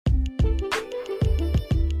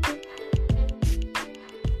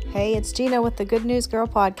Hey, it's Gina with the Good News Girl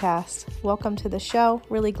podcast. Welcome to the show.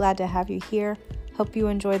 Really glad to have you here. Hope you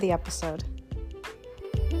enjoy the episode.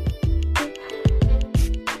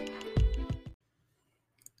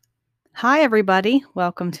 Hi, everybody.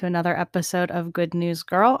 Welcome to another episode of Good News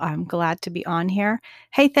Girl. I'm glad to be on here.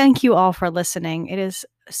 Hey, thank you all for listening. It is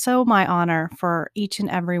so my honor for each and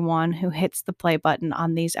every one who hits the play button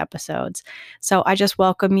on these episodes. So I just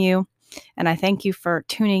welcome you and I thank you for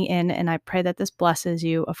tuning in, and I pray that this blesses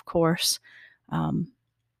you, of course.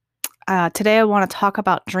 Today I want to talk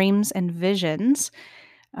about dreams and visions.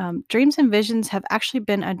 Dreams and visions have actually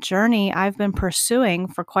been a journey I've been pursuing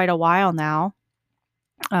for quite a while now.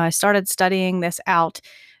 I started studying this out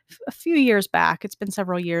a few years back. It's been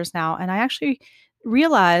several years now, and I actually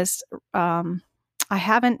realized I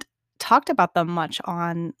haven't talked about them much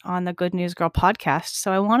on the Good News Girl podcast.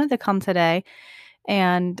 So I wanted to come today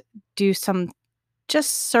and do some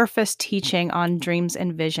just surface teaching on dreams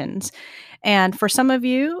and visions. And for some of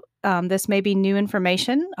you, this may be new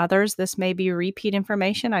information. Others, this may be repeat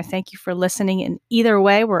information. I thank you for listening in either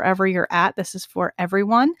way, wherever you're at. This is for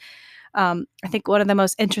everyone. I think one of the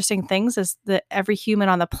most interesting things is that every human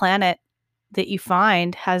on the planet that you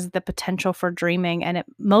find has the potential for dreaming, and it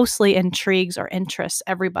mostly intrigues or interests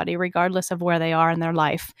everybody, regardless of where they are in their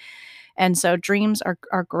life. And so dreams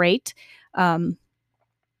are great.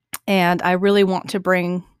 And I really want to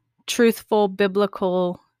bring truthful,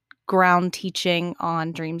 biblical ground teaching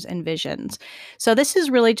on dreams and visions. So this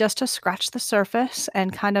is really just to scratch the surface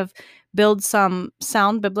and kind of build some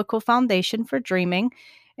sound biblical foundation for dreaming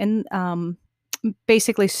and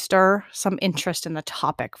basically stir some interest in the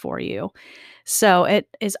topic for you. So it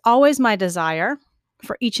is always my desire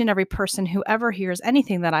for each and every person who ever hears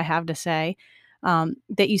anything that I have to say,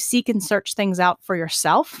 that you seek and search things out for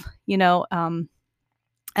yourself,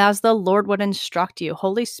 as the Lord would instruct you.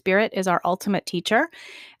 Holy Spirit is our ultimate teacher,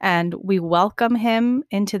 and we welcome him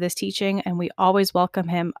into this teaching, and we always welcome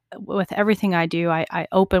him with everything I do. I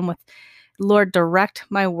open with, Lord, direct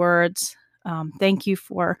my words. Thank you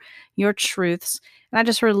for your truths. And I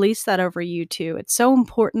just release that over you too. It's so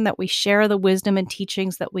important that we share the wisdom and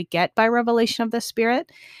teachings that we get by revelation of the Spirit,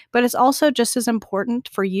 but it's also just as important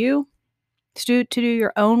for you to do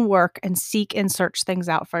your own work and seek and search things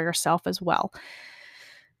out for yourself as well.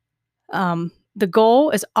 The goal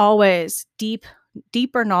is always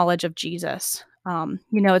deeper knowledge of Jesus.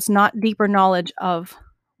 It's not deeper knowledge of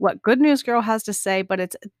what Good News Girl has to say, but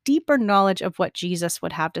it's a deeper knowledge of what Jesus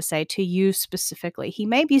would have to say to you specifically. He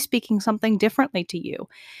may be speaking something differently to you,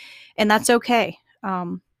 and that's okay.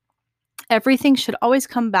 Everything should always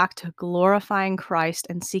come back to glorifying Christ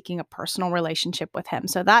and seeking a personal relationship with him.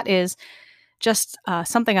 So that is just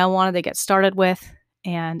something I wanted to get started with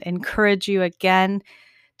and encourage you again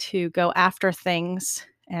to go after things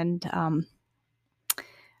and,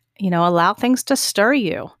 allow things to stir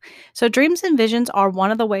you. So dreams and visions are one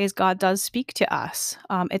of the ways God does speak to us.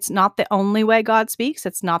 It's not the only way God speaks.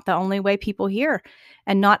 It's not the only way people hear.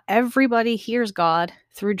 And not everybody hears God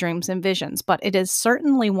through dreams and visions, but it is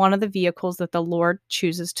certainly one of the vehicles that the Lord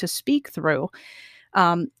chooses to speak through.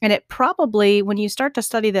 And it probably, when you start to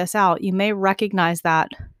study this out, you may recognize that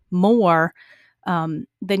more than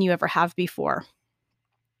you ever have before.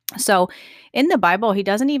 So in the Bible, he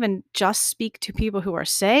doesn't even just speak to people who are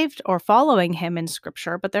saved or following him in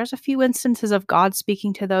scripture, but there's a few instances of God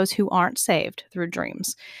speaking to those who aren't saved through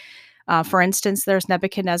dreams. For instance, there's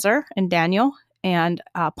Nebuchadnezzar and Daniel and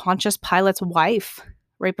Pontius Pilate's wife,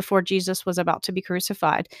 right before Jesus was about to be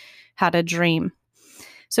crucified, had a dream.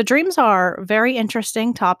 So dreams are very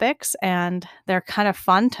interesting topics, and they're kind of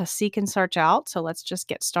fun to seek and search out. So let's just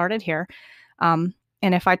get started here.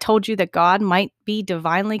 And if I told you that God might be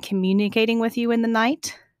divinely communicating with you in the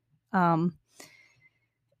night,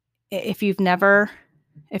 if you've never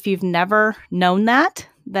known that,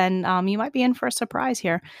 then you might be in for a surprise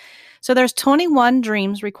here. So there's 21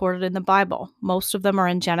 dreams recorded in the Bible. Most of them are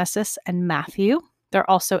in Genesis and Matthew. They're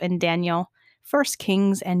also in Daniel, 1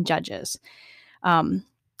 Kings, and Judges. One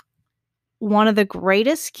of the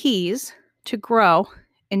greatest keys to grow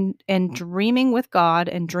in dreaming with God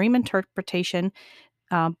and dream interpretation,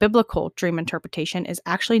 biblical dream interpretation, is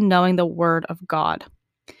actually knowing the Word of God.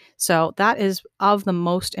 So that is of the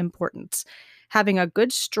most importance. Having a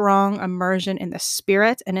good, strong immersion in the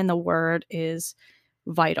Spirit and in the Word is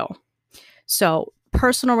vital. So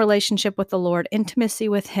personal relationship with the Lord, intimacy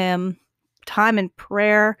with him, time in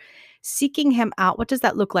prayer, seeking him out. What does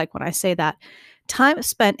that look like when I say that? Time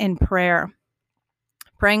spent in prayer,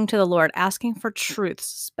 praying to the Lord, asking for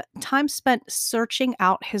truths, time spent searching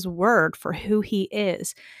out his word for who he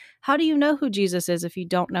is. How do you know who Jesus is if you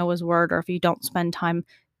don't know his word, or if you don't spend time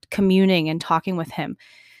communing and talking with him?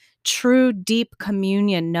 true, deep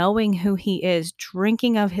communion, knowing who he is,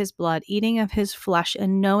 drinking of his blood, eating of his flesh,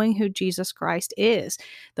 and knowing who Jesus Christ is,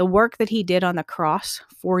 the work that he did on the cross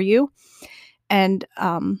for you. And,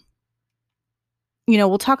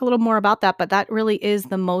 we'll talk a little more about that, but that really is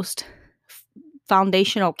the most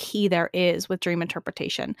foundational key there is with dream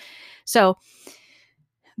interpretation. So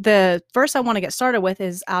the verse I want to get started with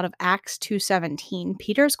is out of Acts 2:17.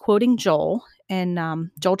 Peter's quoting Joel in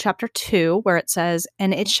Joel chapter 2, where it says,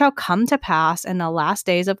 "And it shall come to pass in the last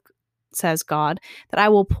days of, says God, that I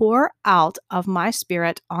will pour out of my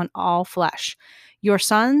spirit on all flesh. Your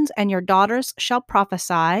sons and your daughters shall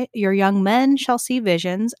prophesy, your young men shall see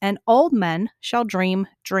visions, and old men shall dream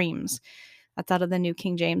dreams." That's out of the New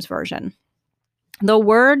King James Version. The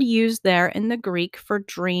word used there in the Greek for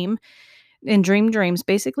dream, in dreams,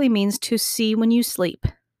 basically means to see when you sleep.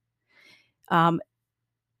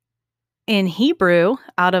 In Hebrew,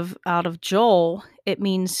 out of Joel, it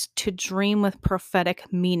means to dream with prophetic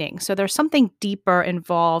meaning. So there's something deeper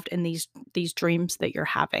involved in these dreams that you're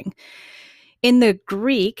having. In the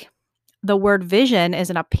Greek, the word vision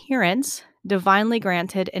is an appearance divinely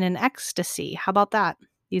granted in an ecstasy. How about that?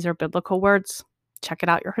 These are biblical words. Check it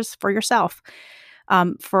out for yourself.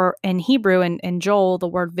 For in Hebrew and in Joel, the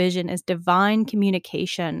word vision is divine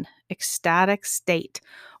communication, ecstatic state,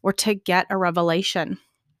 or to get a revelation.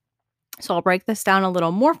 So I'll break this down a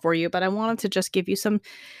little more for you, but I wanted to just give you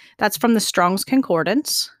that's from the Strong's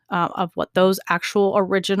Concordance of what those actual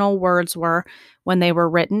original words were when they were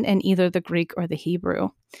written in either the Greek or the Hebrew.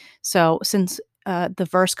 So since the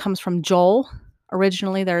verse comes from Joel,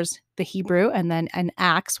 originally there's the Hebrew, and then in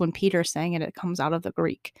Acts, when Peter's saying it, it comes out of the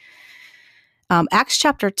Greek. Acts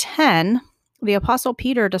chapter 10, the Apostle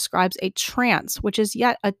Peter describes a trance, which is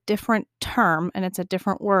yet a different term, and it's a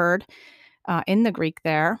different word in the Greek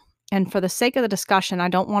there. And for the sake of the discussion, I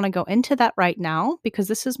don't want to go into that right now, because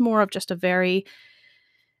this is more of just a very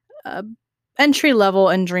entry level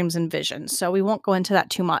in dreams and visions. So we won't go into that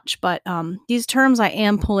too much. But these terms I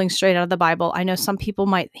am pulling straight out of the Bible. I know some people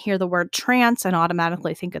might hear the word trance and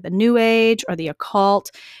automatically think of the New Age or the occult.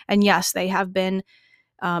 And yes, they have been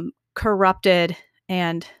corrupted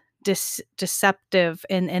and deceptive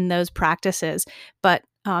in those practices. But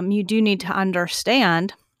you do need to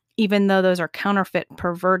understand, even though those are counterfeit,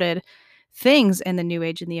 perverted things in the New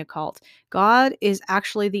Age and the occult, God is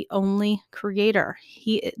actually the only creator.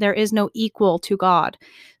 There is no equal to God.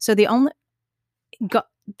 So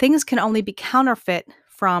things can only be counterfeit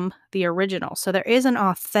from the original. So there is an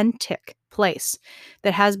authentic place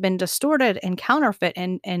that has been distorted and counterfeit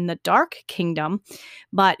in the dark kingdom,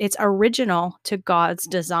 but it's original to God's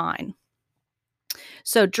design.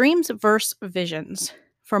 So dreams versus visions.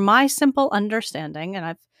 For my simple understanding, and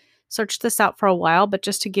I've searched this out for a while, but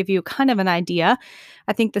just to give you kind of an idea,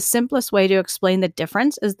 I think the simplest way to explain the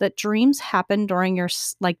difference is that dreams happen during your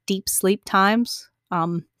deep sleep times.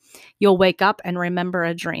 You'll wake up and remember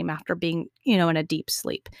a dream after being, in a deep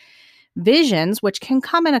sleep. Visions, which can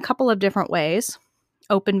come in a couple of different ways,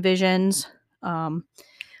 open visions,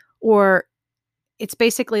 or it's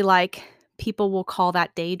basically like people will call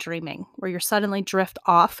that daydreaming, where you suddenly drift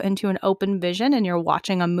off into an open vision and you're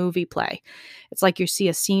watching a movie play. It's like you see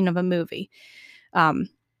a scene of a movie.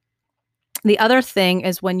 The other thing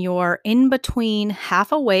is when you're in between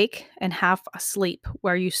half awake and half asleep,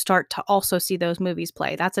 where you start to also see those movies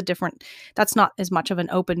play. That's not as much of an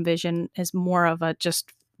open vision, as more of a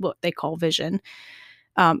just what they call vision.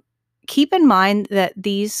 Keep in mind that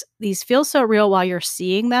these feel so real while you're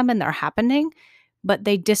seeing them and they're happening, but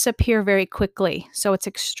they disappear very quickly. So it's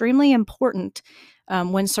extremely important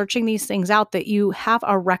when searching these things out that you have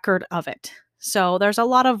a record of it. So there's a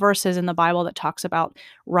lot of verses in the Bible that talks about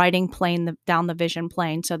writing down the vision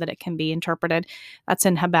plane so that it can be interpreted. That's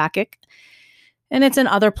in Habakkuk, and it's in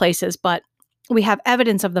other places, but we have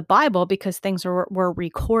evidence of the Bible because things were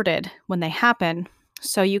recorded when they happen.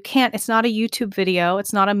 So it's not a YouTube video.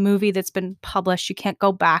 It's not a movie that's been published. You can't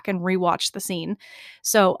go back and rewatch the scene.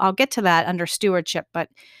 So I'll get to that under stewardship, but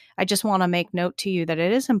I just want to make note to you that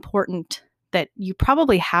it is important that you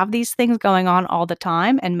probably have these things going on all the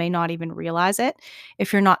time and may not even realize it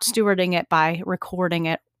if you're not stewarding it by recording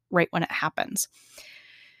it right when it happens.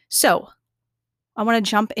 So I want to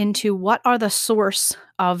jump into what are the source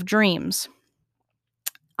of dreams.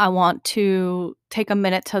 I want to take a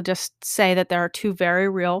minute to just say that there are two very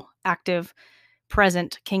real, active,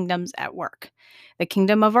 present kingdoms at work. The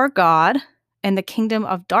kingdom of our God and the kingdom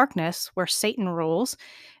of darkness, where Satan rules.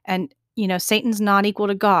 And Satan's not equal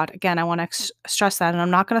to God. Again, I want to stress that, and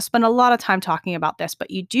I'm not going to spend a lot of time talking about this,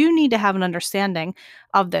 but you do need to have an understanding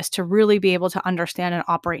of this to really be able to understand and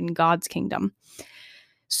operate in God's kingdom.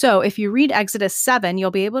 So if you read Exodus 7, you'll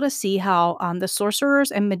be able to see how the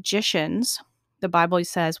sorcerers and magicians, the Bible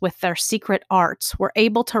says, with their secret arts, were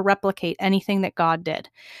able to replicate anything that God did.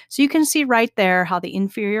 So you can see right there how the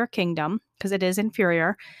inferior kingdom, because it is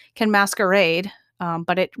inferior, can masquerade,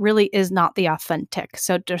 but it really is not the authentic.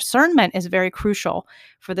 So discernment is very crucial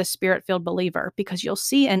for the spirit-filled believer, because you'll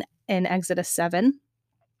see in Exodus 7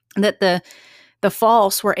 that the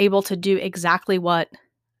false were able to do exactly what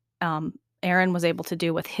Aaron was able to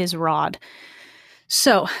do with his rod.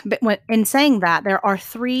 So, in saying that, there are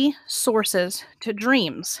three sources to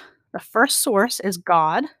dreams. The first source is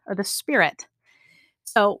God or the spirit.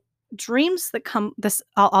 So, dreams that come,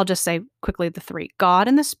 I'll just say quickly the three: God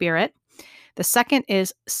and the spirit. The second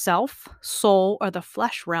is self, soul, or the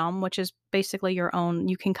flesh realm, which is basically your own.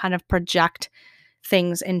 You can kind of project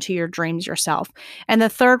things into your dreams yourself. And the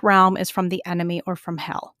third realm is from the enemy or from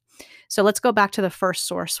hell. So let's go back to the first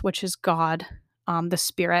source, which is God, the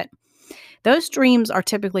spirit. Those dreams are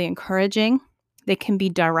typically encouraging. They can be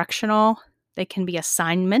directional. They can be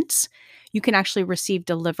assignments. You can actually receive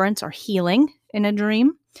deliverance or healing in a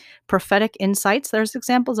dream. Prophetic insights. There's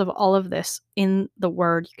examples of all of this in the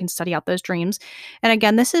Word. You can study out those dreams. And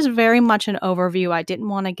again, this is very much an overview. I didn't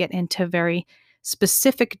want to get into very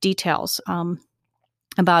specific details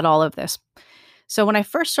about all of this. So when I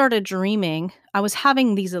first started dreaming, I was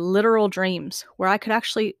having these literal dreams where I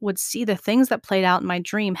would see the things that played out in my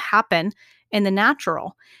dream happen in the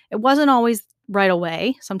natural. It wasn't always right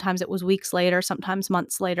away. Sometimes it was weeks later, sometimes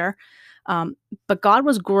months later. But God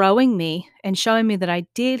was growing me and showing me that I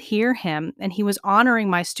did hear him, and he was honoring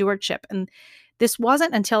my stewardship. And this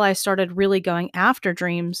wasn't until I started really going after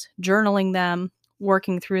dreams, journaling them,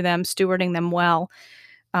 working through them, stewarding them well,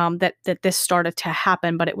 that this started to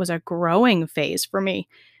happen, but it was a growing phase for me.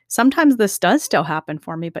 Sometimes this does still happen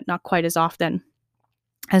for me, but not quite as often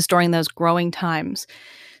as during those growing times.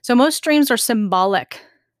 So most dreams are symbolic.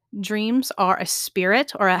 Dreams are a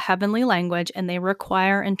spirit or a heavenly language, and they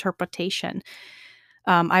require interpretation.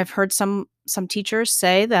 I've heard some teachers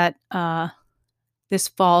say that this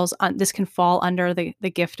can fall under the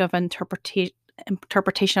gift of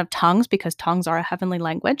interpretation of tongues, because tongues are a heavenly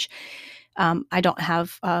language. I don't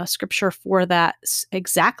have scripture for that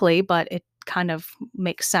exactly, but it kind of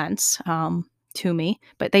makes sense to me.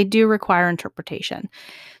 But they do require interpretation.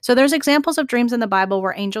 So there's examples of dreams in the Bible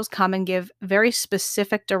where angels come and give very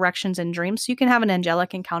specific directions in dreams. So you can have an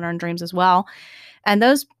angelic encounter in dreams as well. And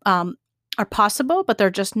those are possible, but they're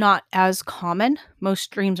just not as common. Most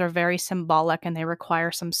dreams are very symbolic, and they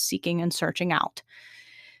require some seeking and searching out.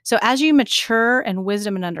 So as you mature in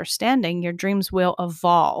wisdom and understanding, your dreams will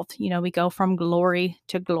evolve. We go from glory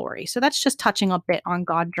to glory. So that's just touching a bit on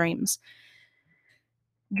God dreams.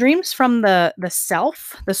 Dreams from the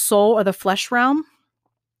self, the soul, or the flesh realm.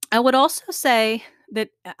 I would also say that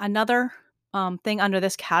another thing under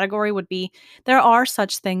this category would be, there are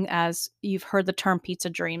such things as, you've heard the term pizza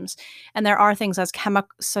dreams, and there are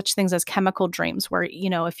such things as chemical dreams, where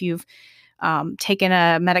if you've taken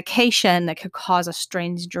a medication that could cause a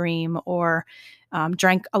strange dream, or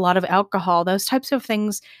drank a lot of alcohol, those types of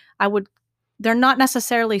things, they're not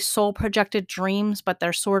necessarily soul projected dreams, but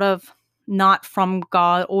they're sort of not from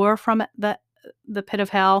God or from the pit of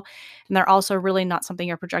hell. And they're also really not something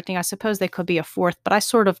you're projecting. I suppose they could be a fourth, but I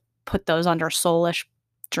sort of put those under soulish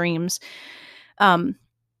dreams. So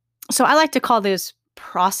I like to call those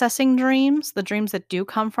processing dreams, the dreams that do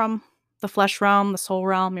come from the flesh realm, the soul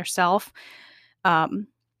realm, yourself. They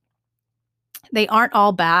aren't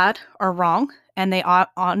all bad or wrong, and they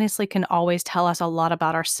honestly can always tell us a lot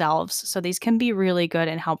about ourselves. So these can be really good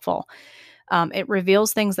and helpful. It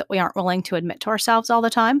reveals things that we aren't willing to admit to ourselves all the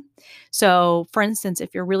time. So, for instance,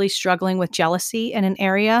 if you're really struggling with jealousy in an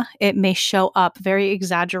area, it may show up very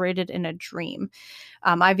exaggerated in a dream.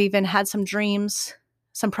 I've even had some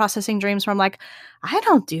processing dreams where I'm like, I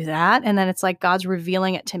don't do that. And then it's like God's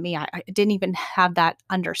revealing it to me. I didn't even have that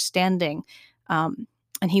understanding. And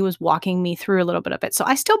he was walking me through a little bit of it. So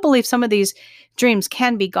I still believe some of these dreams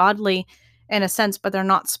can be godly in a sense, but they're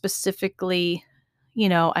not specifically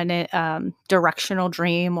a directional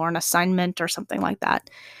dream or an assignment or something like that.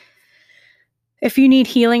 If you need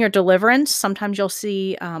healing or deliverance, sometimes you'll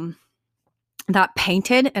see that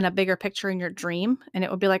painted in a bigger picture in your dream. And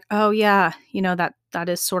it would be like, oh yeah, that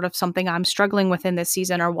is sort of something I'm struggling with in this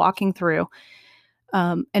season or walking through.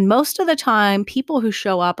 And most of the time, people who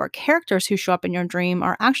show up or characters who show up in your dream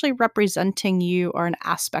are actually representing you or an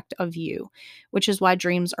aspect of you, which is why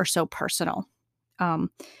dreams are so personal.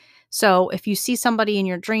 So if you see somebody in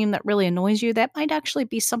your dream that really annoys you, that might actually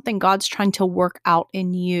be something God's trying to work out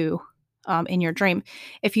in you in your dream.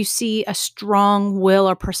 If you see a strong will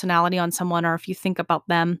or personality on someone, or if you think about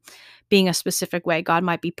them being a specific way, God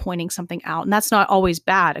might be pointing something out. And that's not always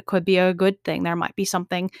bad. It could be a good thing. There might be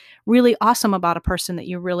something really awesome about a person that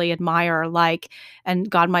you really admire or like, and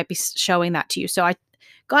God might be showing that to you. So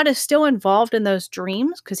God is still involved in those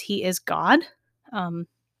dreams because he is God.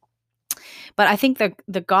 But I think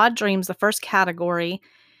the God dreams, the first category,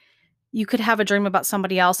 you could have a dream about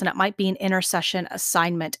somebody else and it might be an intercession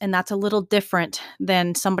assignment. And that's a little different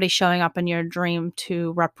than somebody showing up in your dream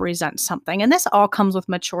to represent something. And this all comes with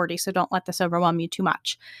maturity. So don't let this overwhelm you too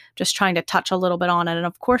much. Just trying to touch a little bit on it. And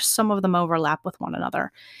of course, some of them overlap with one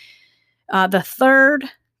another. The third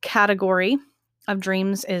category of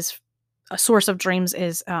dreams is a source of dreams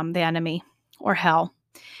is the enemy or hell.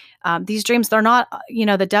 These dreams, they're not,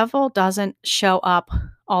 the devil doesn't show up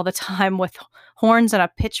all the time with horns and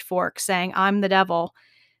a pitchfork saying, I'm the devil,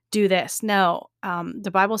 do this. No, the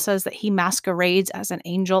Bible says that he masquerades as an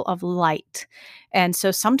angel of light. And so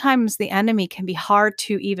sometimes the enemy can be hard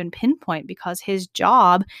to even pinpoint because his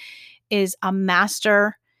job is a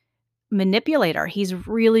master manipulator. He's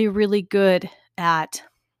really, really good at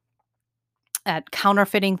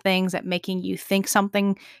counterfeiting things, at making you think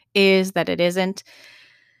something is that it isn't.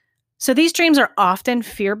 So these dreams are often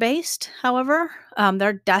fear-based, however.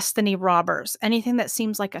 They're destiny robbers, anything that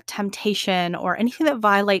seems like a temptation or anything that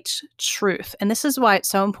violates truth. And this is why it's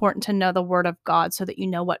so important to know the word of God so that you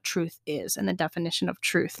know what truth is and the definition of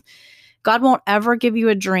truth. God won't ever give you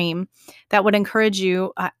a dream that would encourage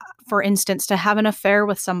you, for instance, to have an affair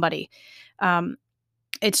with somebody.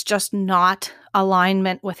 It's just not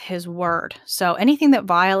alignment with his word. So anything that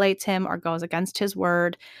violates him or goes against his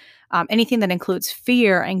word, anything that includes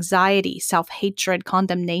fear, anxiety, self-hatred,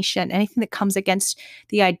 condemnation, anything that comes against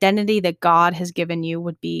the identity that God has given you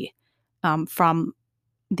would be from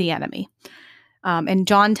the enemy. In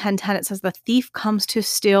John 10:10, it says, the thief comes to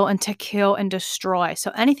steal and to kill and destroy.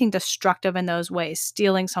 So anything destructive in those ways,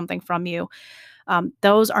 stealing something from you,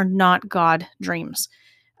 those are not God dreams.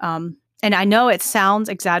 And I know it sounds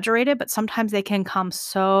exaggerated, but sometimes they can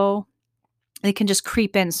just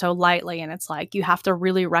creep in so lightly. And it's like, you have to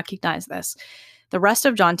really recognize this. The rest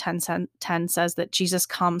of John 10:10 says that Jesus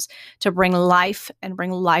comes to bring life and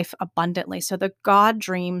bring life abundantly. So the God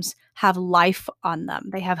dreams have life on them.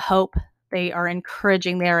 They have hope. They are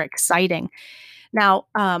encouraging. They are exciting. Now,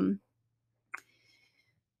 when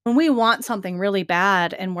we want something really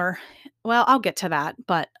bad and I'll get to that,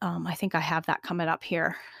 but I think I have that coming up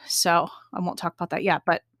here. So I won't talk about that yet,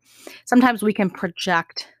 but sometimes we can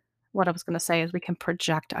project. What I was going to say is we can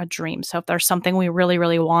project a dream. So if there's something we really,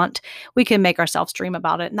 really want, we can make ourselves dream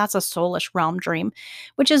about it. And that's a soulish realm dream,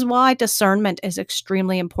 which is why discernment is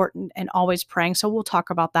extremely important and always praying. So we'll talk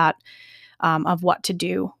about that, of what to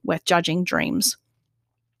do with judging dreams.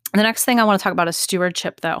 And the next thing I want to talk about is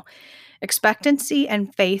stewardship, though. Expectancy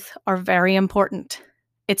and faith are very important.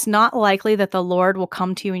 It's not likely that the Lord will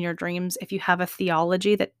come to you in your dreams if you have a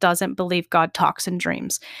theology that doesn't believe God talks in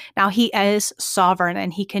dreams. Now, he is sovereign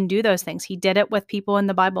and he can do those things. He did it with people in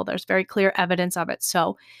the Bible. There's very clear evidence of it.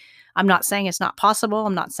 So I'm not saying it's not possible.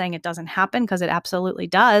 I'm not saying it doesn't happen, because it absolutely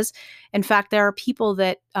does. In fact, there are people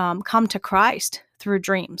that come to Christ through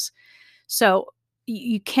dreams. So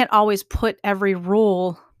you can't always put every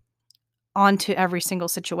rule onto every single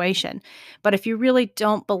situation. But if you really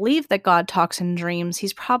don't believe that God talks in dreams,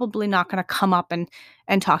 he's probably not going to come up and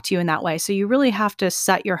talk to you in that way. So you really have to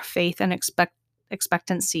set your faith and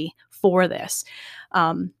expectancy for this.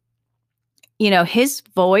 His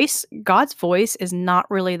voice, God's voice, is not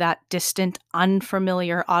really that distant,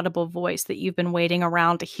 unfamiliar, audible voice that you've been waiting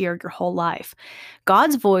around to hear your whole life.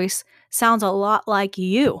 God's voice sounds a lot like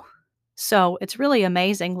you. So it's really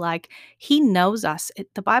amazing. Like, he knows us.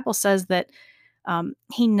 The Bible says that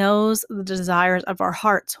he knows the desires of our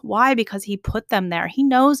hearts. Why? Because he put them there. He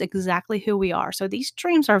knows exactly who we are. So these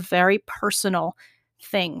dreams are very personal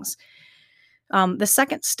things. The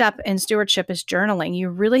second step in stewardship is journaling. You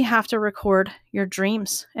really have to record your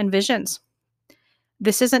dreams and visions.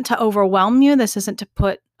 This isn't to overwhelm you. This isn't to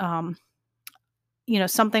put something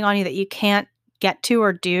on you that you can't get to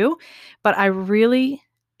or do. But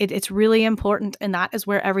it's really important, and that is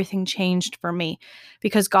where everything changed for me,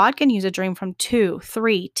 because God can use a dream from 2,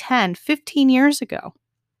 3, 10, 15 years ago.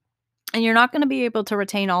 And you're not going to be able to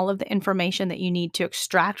retain all of the information that you need to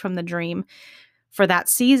extract from the dream for that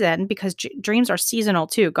season, because dreams are seasonal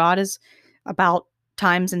too. God is about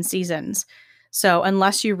times and seasons. So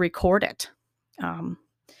unless you record it.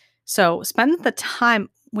 So spend the time,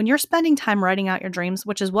 when you're spending time writing out your dreams,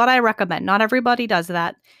 which is what I recommend. Not everybody does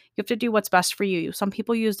that. You have to do what's best for you. Some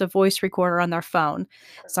people use the voice recorder on their phone.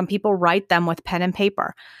 Some people write them with pen and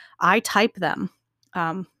paper. I type them.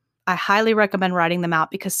 I highly recommend writing them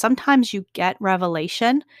out because sometimes you get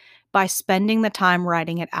revelation by spending the time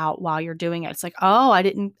writing it out while you're doing it. It's like, oh, I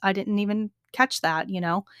didn't even catch that,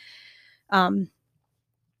 Um,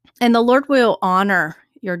 and the Lord will honor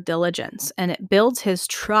your diligence, and it builds his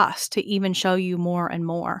trust to even show you more and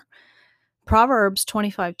more. Proverbs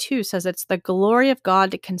 25:2 says it's the glory of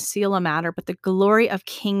God to conceal a matter, but the glory of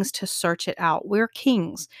kings to search it out. We're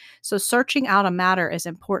kings. So searching out a matter is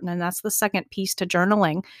important. And that's the second piece to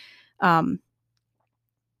journaling, um,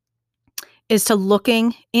 is to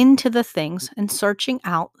looking into the things and searching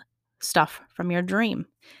out stuff from your dream.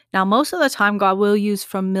 Now, most of the time, God will use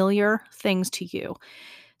familiar things to you.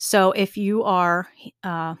 So if you are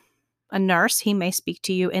a nurse, he may speak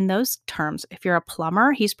to you in those terms. If you're a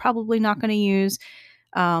plumber, he's probably not going to use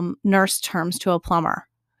nurse terms to a plumber.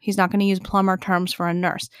 He's not going to use plumber terms for a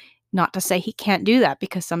nurse. Not to say he can't do that,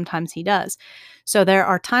 because sometimes he does. So there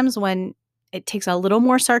are times when it takes a little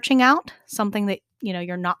more searching out, something that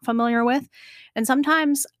you're not familiar with. And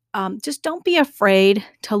sometimes just don't be afraid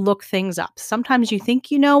to look things up. Sometimes you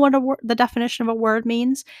think you know what the definition of a word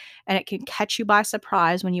means, and it can catch you by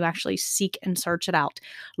surprise when you actually seek and search it out.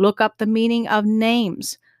 Look up the meaning of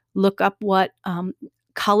names. Look up what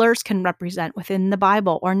colors can represent within the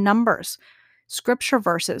Bible, or numbers, scripture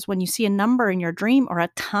verses. When you see a number in your dream or a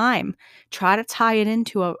time, try to tie it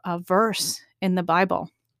into a verse in the Bible.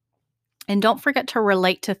 And don't forget to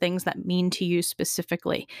relate to things that mean to you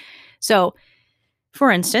specifically. So, for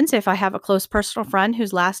instance, if I have a close personal friend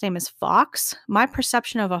whose last name is Fox, my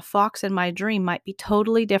perception of a fox in my dream might be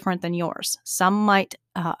totally different than yours. Some might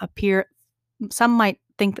think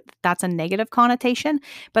that that's a negative connotation,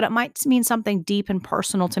 but it might mean something deep and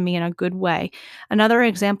personal to me in a good way. Another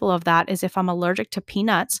example of that is if I'm allergic to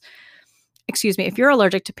peanuts. If you're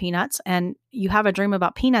allergic to peanuts and you have a dream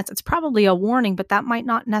about peanuts, it's probably a warning, but that might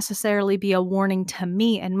not necessarily be a warning to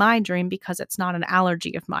me in my dream because it's not an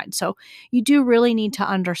allergy of mine. So you do really need to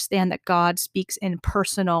understand that God speaks in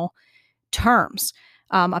personal terms.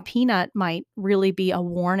 A peanut might really be a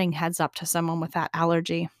warning heads up to someone with that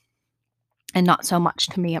allergy, and not so much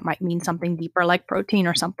to me. It might mean something deeper like protein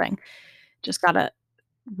or something. Just got to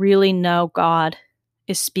really know God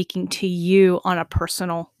is speaking to you on a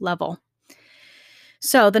personal level.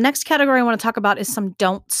 So the next category I want to talk about is some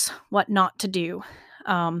don'ts, what not to do.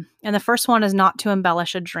 And the first one is not to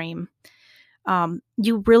embellish a dream.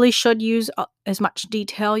 You really should use as much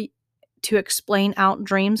detail to explain out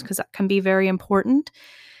dreams, because that can be very important.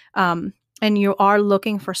 And you are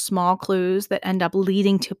looking for small clues that end up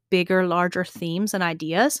leading to bigger, larger themes and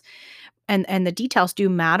ideas. And the details do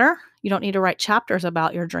matter. You don't need to write chapters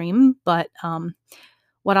about your dream, but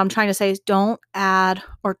what I'm trying to say is don't add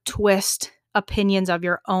or twist opinions of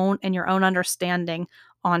your own and your own understanding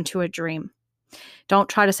onto a dream. Don't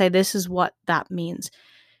try to say this is what that means.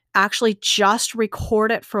 Actually just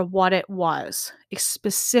record it for what it was,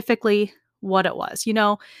 specifically what it was.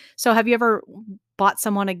 So have you ever bought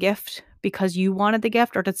someone a gift because you wanted the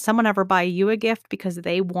gift, or did someone ever buy you a gift because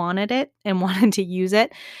they wanted it and wanted to use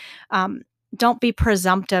it? Don't be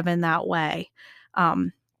presumptive in that way. I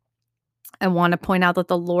want to point out that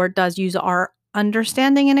the Lord does use our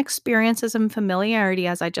understanding and experiences and familiarity,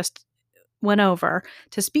 as I just went over,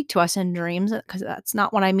 to speak to us in dreams, because that's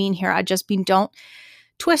not what I mean here. I just mean don't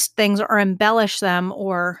twist things or embellish them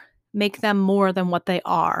or make them more than what they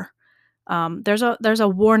are. There's a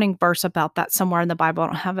warning verse about that somewhere in the Bible. I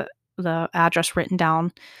don't have the address written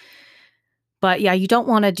down. But yeah, you don't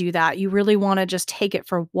want to do that. You really want to just take it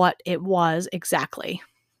for what it was exactly.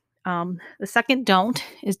 The second don't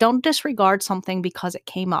disregard something because it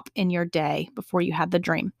came up in your day before you had the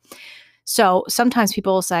dream. So sometimes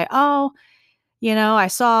people will say, oh, I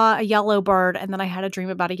saw a yellow bird and then I had a dream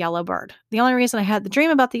about a yellow bird. The only reason I had the dream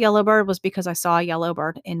about the yellow bird was because I saw a yellow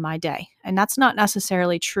bird in my day. And that's not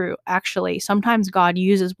necessarily true. Actually, sometimes God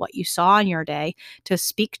uses what you saw in your day to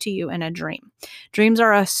speak to you in a dream. Dreams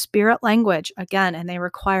are a spirit language, again, and they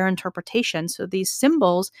require interpretation. So these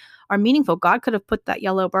symbols are meaningful. God could have put that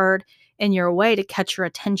yellow bird in your way to catch your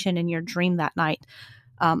attention in your dream that night.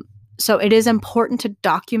 So it is important to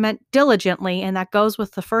document diligently, and that goes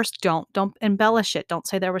with the first don't embellish it. Don't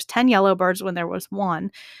say there was 10 yellow birds when there was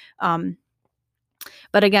one.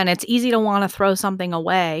 But again, it's easy to want to throw something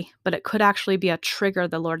away, but it could actually be a trigger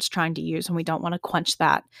the Lord's trying to use, and we don't want to quench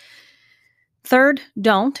that. Third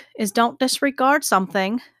don't disregard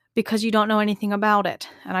something because you don't know anything about it.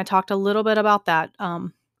 And I talked a little bit about that,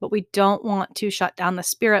 but we don't want to shut down the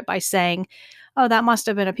spirit by saying, oh, that must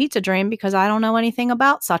have been a pizza dream because I don't know anything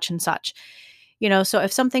about such and such. So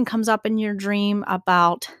if something comes up in your dream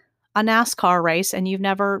about a NASCAR race and you've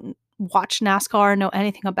never watch NASCAR, know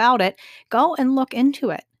anything about it, go and look into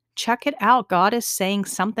it. Check it out. God is saying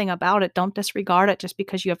something about it. Don't disregard it just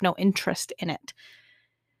because you have no interest in it.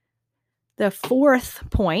 The fourth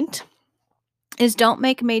point is don't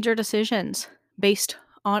make major decisions based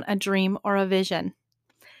on a dream or a vision.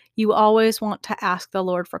 You always want to ask the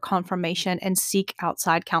Lord for confirmation and seek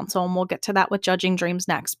outside counsel. And we'll get to that with judging dreams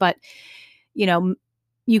next. But,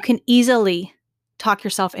 you can easily talk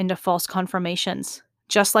yourself into false confirmations,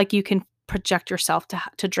 just like you can project yourself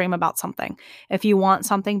to dream about something. If you want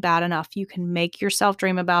something bad enough, you can make yourself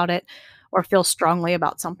dream about it or feel strongly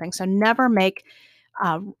about something. So never make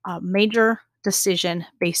a major decision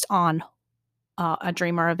based on a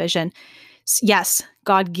dream or a vision. Yes,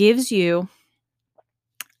 God gives you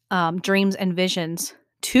dreams and visions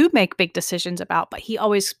to make big decisions about, but he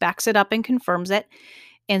always backs it up and confirms it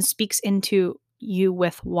and speaks into you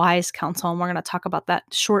with wise counsel. And we're going to talk about that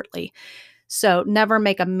shortly. So never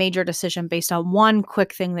make a major decision based on one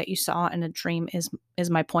quick thing that you saw in a dream is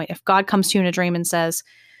my point. If God comes to you in a dream and says,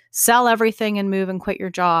 sell everything and move and quit your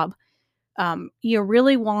job, you're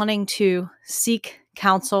really wanting to seek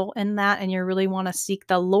counsel in that, and you really want to seek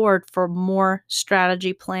the Lord for more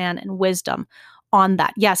strategy, plan, and wisdom on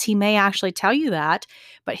that. Yes, he may actually tell you that,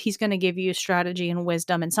 but he's going to give you strategy and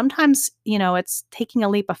wisdom. And sometimes, it's taking a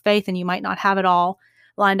leap of faith and you might not have it all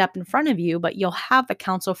lined up in front of you, but you'll have the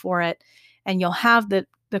counsel for it and you'll have the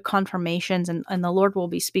confirmations and the Lord will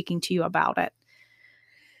be speaking to you about it.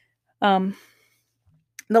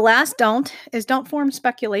 The last don't form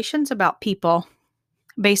speculations about people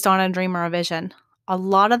based on a dream or a vision. A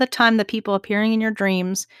lot of the time, the people appearing in your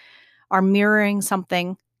dreams are mirroring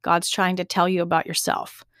something God's trying to tell you about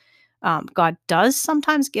yourself. God does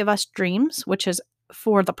sometimes give us dreams, which is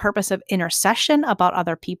for the purpose of intercession about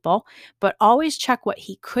other people, but always check what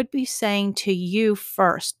he could be saying to you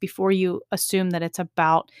first before you assume that it's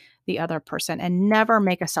about the other person, and never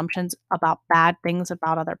make assumptions about bad things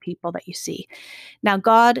about other people that you see. Now,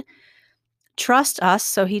 God trusts us,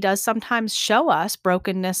 so he does sometimes show us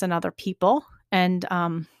brokenness in other people. And,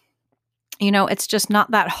 it's just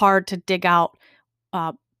not that hard to dig out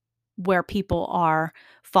where people are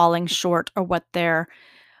falling short or what their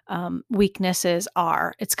weaknesses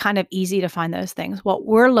are. It's kind of easy to find those things. What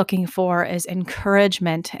we're looking for is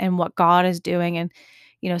encouragement in what God is doing and,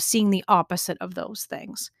 seeing the opposite of those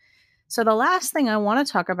things. So the last thing I want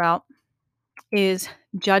to talk about is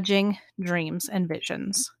judging dreams and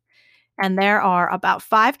visions. And there are about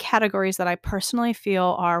 5 categories that I personally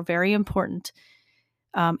feel are very important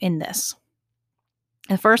in this.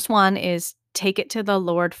 The first one is take it to the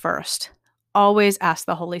Lord first. Always ask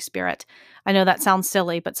the Holy Spirit. I know that sounds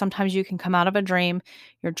silly, but sometimes you can come out of a dream,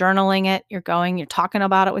 you're journaling it, you're talking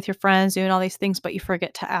about it with your friends, doing all these things, but you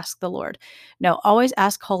forget to ask the Lord. No, always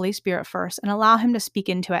ask Holy Spirit first and allow him to speak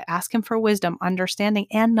into it. Ask him for wisdom, understanding,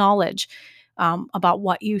 and knowledge about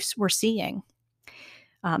what you were seeing.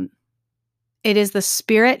 It is the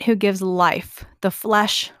Spirit who gives life. The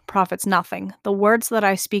flesh profits nothing. The words that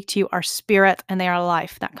I speak to you are spirit and they are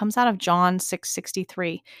life. That comes out of John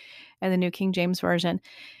 6:63 in the New King James Version.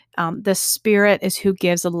 The Spirit is who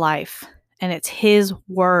gives life, and it's his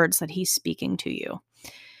words that he's speaking to you.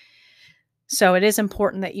 So it is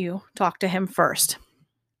important that you talk to him first.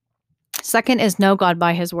 Second is know God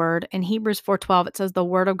by his word. In Hebrews 4:12, it says the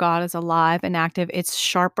word of God is alive and active. It's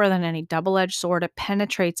sharper than any double-edged sword. It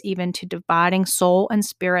penetrates even to dividing soul and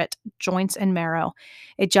spirit, joints and marrow.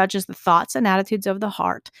 It judges the thoughts and attitudes of the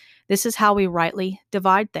heart. This is how we rightly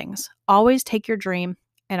divide things. Always take your dream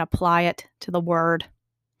and apply it to the word.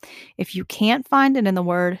 If you can't find it in the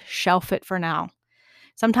word, shelf it for now.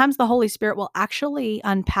 Sometimes the Holy Spirit will actually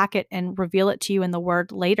unpack it and reveal it to you in the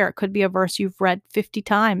word later. It could be a verse you've read 50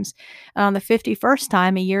 times. And on the 51st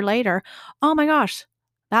time, a year later, oh my gosh,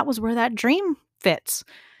 that was where that dream fits.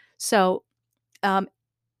 So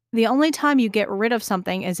the only time you get rid of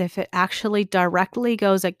something is if it actually directly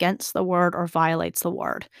goes against the word or violates the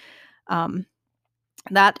word.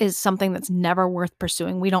 That is something that's never worth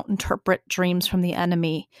pursuing. We don't interpret dreams from the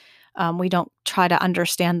enemy. We don't try to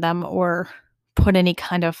understand them or put any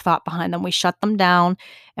kind of thought behind them. We shut them down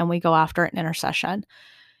and we go after it in intercession.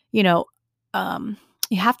 You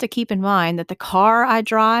have to keep in mind that the car I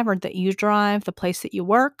drive or that you drive, the place that you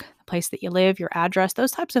work, the place that you live, your address,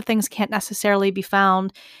 those types of things can't necessarily be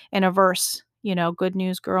found in a verse, Good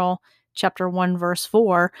News Girl, chapter 1, verse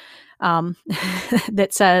 4, that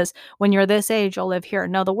says, when you're this age, you'll live here.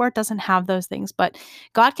 No, the word doesn't have those things, but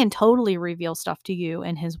God can totally reveal stuff to you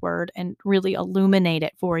in his word and really illuminate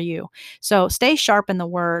it for you. So stay sharp in the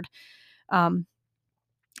word.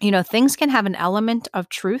 Things can have an element of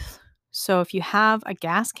truth So if you have a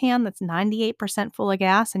gas can that's 98% full of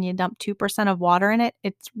gas and you dump 2% of water in it,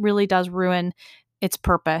 it really does ruin its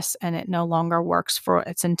purpose and it no longer works for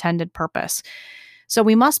its intended purpose. So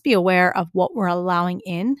we must be aware of what we're allowing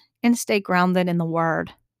in and stay grounded in the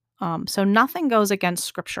word. So nothing goes against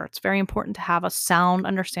scripture. It's very important to have a sound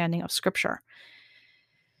understanding of scripture.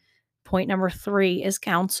 Point number 3 is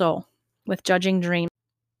counsel with judging dreams.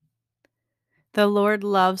 The Lord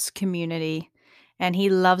loves community and he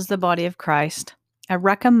loves the body of Christ. I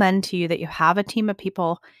recommend to you that you have a team of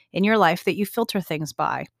people in your life that you filter things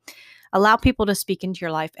by. Allow people to speak into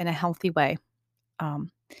your life in a healthy way.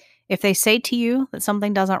 If they say to you that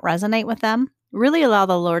something doesn't resonate with them, really allow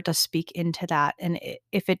the Lord to speak into that. And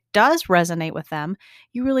if it does resonate with them,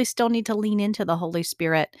 you really still need to lean into the Holy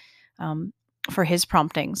Spirit for his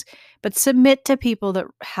promptings. But submit to people that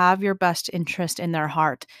have your best interest in their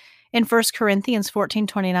heart. In 1 Corinthians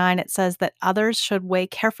 14:29, it says that others should weigh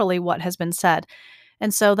carefully what has been said.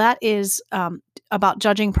 And so that is about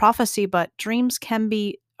judging prophecy, but dreams can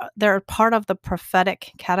be, they're part of the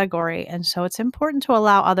prophetic category. And so it's important to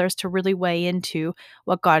allow others to really weigh into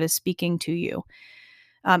what God is speaking to you.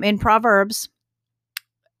 In Proverbs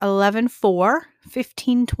 11:4,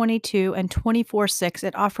 15:22, and 24:6,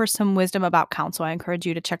 it offers some wisdom about counsel. I encourage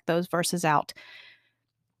you to check those verses out.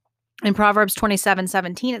 In Proverbs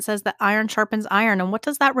 27:17, it says that iron sharpens iron. And what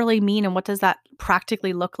does that really mean? And what does that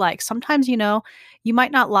practically look like? Sometimes, you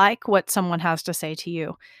might not like what someone has to say to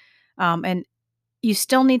you. And you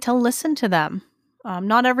still need to listen to them.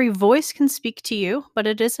 Not every voice can speak to you, but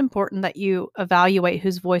it is important that you evaluate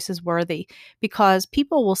whose voice is worthy because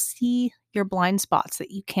people will see your blind spots that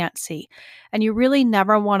you can't see. And you really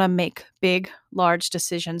never want to make big, large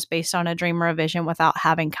decisions based on a dream or a vision without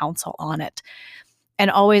having counsel on it. And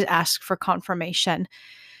always ask for confirmation.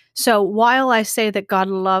 So while I say that God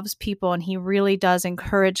loves people and he really does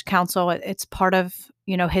encourage counsel, it's part of,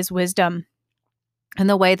 his wisdom and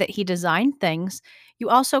the way that he designed things, you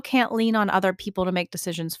also can't lean on other people to make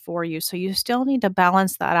decisions for you. So you still need to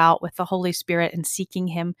balance that out with the Holy Spirit and seeking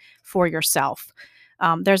him for yourself.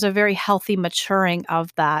 There's a very healthy maturing of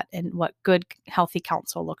that and what good, healthy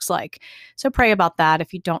counsel looks like. So pray about that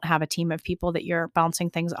if you don't have a team of people that you're bouncing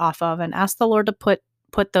things off of, and ask the Lord to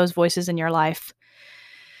put those voices in your life.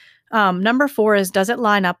 Number 4 is, does it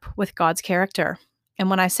line up with God's character? And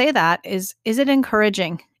when I say that, is it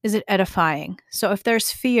encouraging? Is it edifying? So if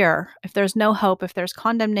there's fear, if there's no hope, if there's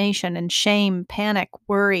condemnation and shame, panic,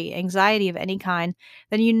 worry, anxiety of any kind,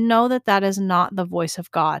 then you know that that is not the voice of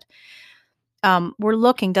God. We're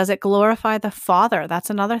looking, does it glorify the Father? That's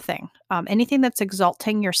another thing. Anything that's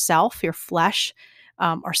exalting yourself, your flesh,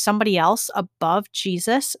 or somebody else above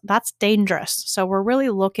Jesus, that's dangerous. So we're really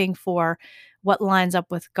looking for what lines up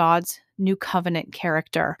with God's new covenant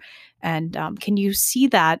character. And can you see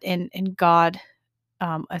that in God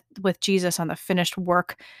with Jesus on the finished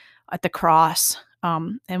work at the cross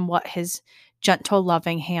and what his gentle,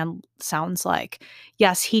 loving hand sounds like?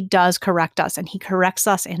 Yes, he does correct us and he corrects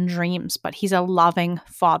us in dreams, but he's a loving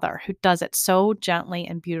Father who does it so gently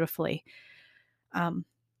and beautifully.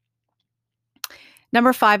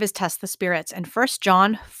 Number 5 is test the spirits. In 1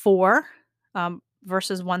 John 4,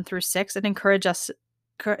 verses 1-6, it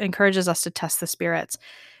encourages us to test the spirits.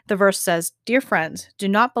 The verse says, "Dear friends, do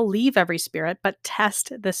not believe every spirit, but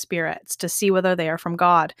test the spirits to see whether they are from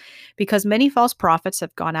God, because many false prophets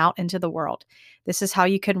have gone out into the world. This is how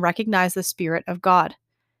you can recognize the Spirit of God.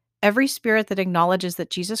 Every spirit that acknowledges that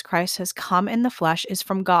Jesus Christ has come in the flesh is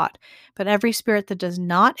from God, but every spirit that does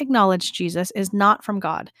not acknowledge Jesus is not from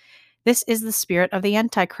God. This is the spirit of the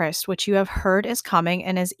Antichrist, which you have heard is coming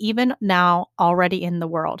and is even now already in the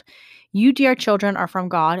world. You, dear children, are from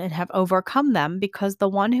God and have overcome them, because the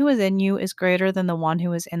one who is in you is greater than the one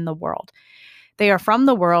who is in the world. They are from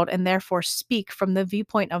the world and therefore speak from the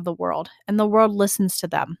viewpoint of the world, and the world listens to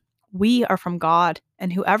them. We are from God,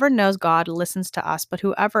 and whoever knows God listens to us, but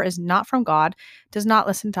whoever is not from God does not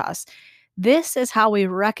listen to us. This is how we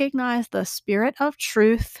recognize the spirit of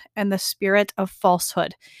truth and the spirit of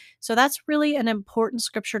falsehood." So that's really an important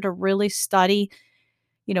scripture to really study.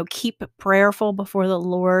 Keep prayerful before the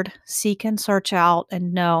Lord, seek and search out,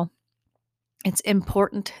 and know it's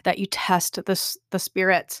important that you test the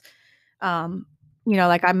spirits.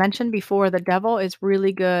 Like I mentioned before, the devil is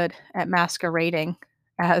really good at masquerading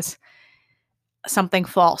as something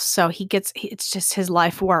false. So it's just his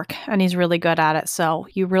life work and he's really good at it. So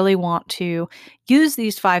you really want to use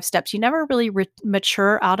these 5 steps. You never really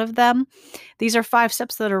mature out of them. These are 5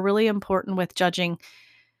 steps that are really important with judging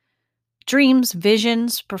dreams,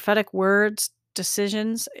 visions, prophetic words,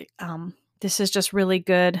 decisions. This is just really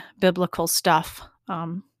good biblical stuff.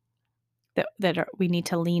 we need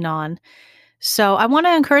to lean on. So I want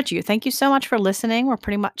to encourage you. Thank you so much for listening. We're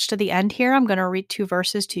pretty much to the end here. I'm going to read 2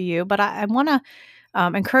 verses to you, but I want to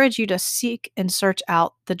encourage you to seek and search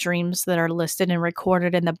out the dreams that are listed and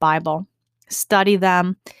recorded in the Bible. Study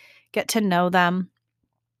them, get to know them.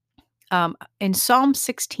 In Psalm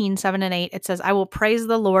 16, 7 and 8, it says, I will praise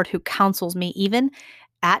the Lord who counsels me. Even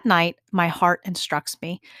at night, my heart instructs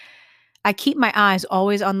me. I keep my eyes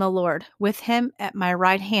always on the Lord. With him at my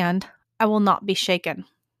right hand, I will not be shaken.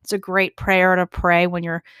 It's a great prayer to pray when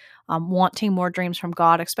you're wanting more dreams from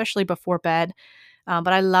God, especially before bed.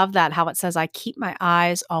 But I love that, how it says, I keep my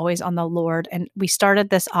eyes always on the Lord. And we started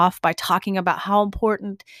this off by talking about how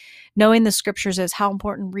important knowing the scriptures is, how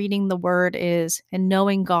important reading the word is, and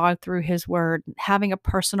knowing God through his word, having a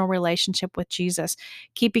personal relationship with Jesus,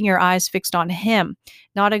 keeping your eyes fixed on him,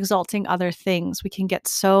 not exalting other things. We can get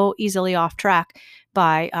so easily off track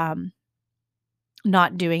by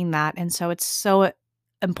not doing that. And so it's so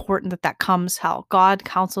important that comes how God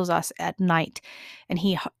counsels us at night. And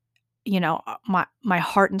he, my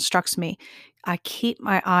heart instructs me. I keep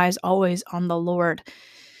my eyes always on the Lord.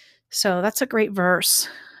 So that's a great verse.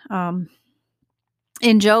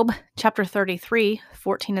 In Job chapter 33,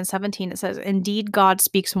 14 and 17, it says, Indeed, God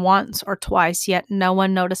speaks once or twice, yet no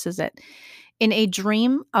one notices it. In a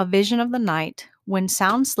dream, a vision of the night, when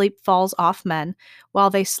sound sleep falls off men, while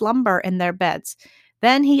they slumber in their beds,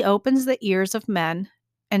 then he opens the ears of men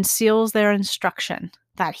and seals their instruction,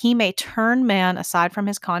 that he may turn man aside from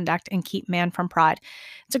his conduct and keep man from pride.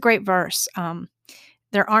 It's a great verse.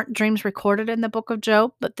 There aren't dreams recorded in the book of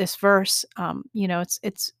Job, but this verse,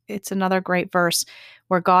 it's another great verse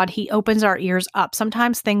where God, he opens our ears up.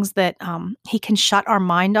 Sometimes things that he can shut our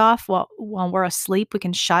mind off while we're asleep, we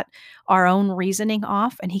can shut our own reasoning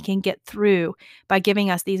off, and he can get through by giving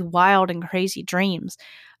us these wild and crazy dreams,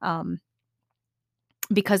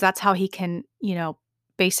 because that's how he can,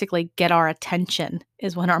 basically get our attention,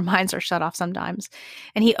 is when our minds are shut off sometimes.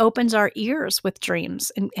 And he opens our ears with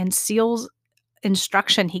dreams and seals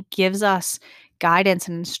instruction. He gives us guidance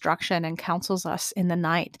and instruction and counsels us in the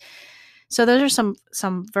night. So those are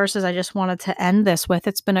some verses I just wanted to end this with.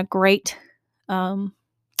 It's been a great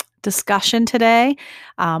discussion today.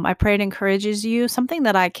 I pray it encourages you. Something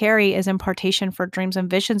that I carry is impartation for dreams and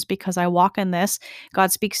visions, because I walk in this.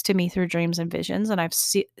 God speaks to me through dreams and visions, and I've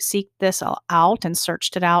seeked this out and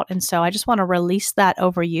searched it out. And so I just want to release that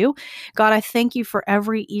over you. God, I thank you for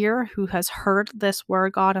every ear who has heard this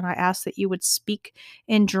word, God, and I ask that you would speak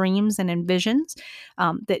in dreams and in visions,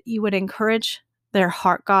 that you would encourage their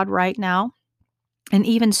heart, God, right now, and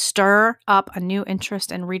even stir up a new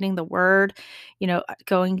interest in reading the word,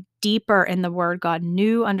 going deeper in the word, God,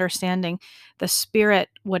 new understanding. The Spirit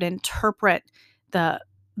would interpret the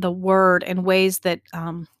word in ways that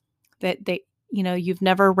you've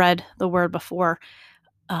never read the word before,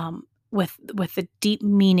 with the deep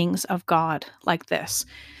meanings of God like this.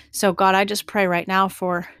 So God, I just pray right now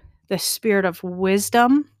for the spirit of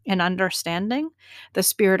wisdom and understanding, the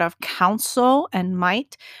spirit of counsel and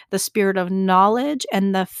might, the spirit of knowledge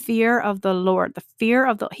and the fear of the Lord.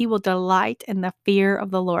 He will delight in the fear of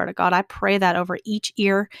the Lord. God, I pray that over each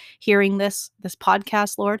ear hearing this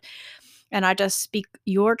podcast, Lord. And I just speak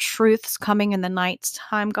your truths coming in the night's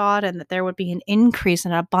time, God, and that there would be an increase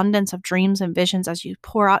and an abundance of dreams and visions as you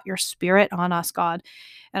pour out your spirit on us, God.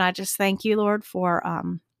 And I just thank you, Lord, for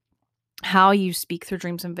how you speak through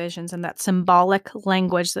dreams and visions, and that symbolic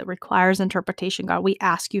language that requires interpretation. God, we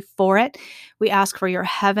ask you for it. We ask for your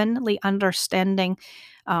heavenly understanding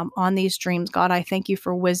on these dreams. God, I thank you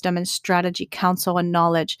for wisdom and strategy, counsel and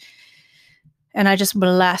knowledge. And I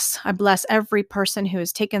bless every person who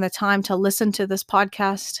has taken the time to listen to this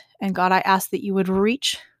podcast. And God, I ask that you would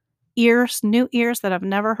reach new ears that have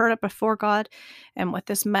never heard it before, God. And with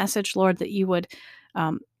this message, Lord, that you would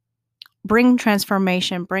bring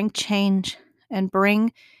transformation, bring change, and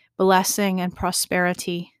bring blessing and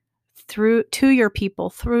prosperity to your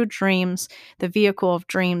people through dreams, the vehicle of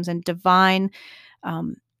dreams and divine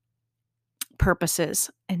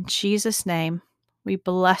purposes. In Jesus' name, we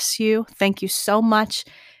bless you. Thank you so much,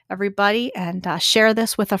 everybody, and share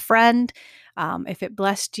this with a friend if it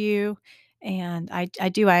blessed you. And I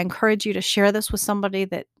encourage you to share this with somebody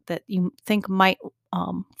that you think might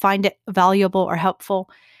find it valuable or helpful.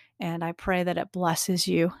 And I pray that it blesses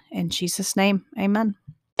you. In Jesus' name, amen.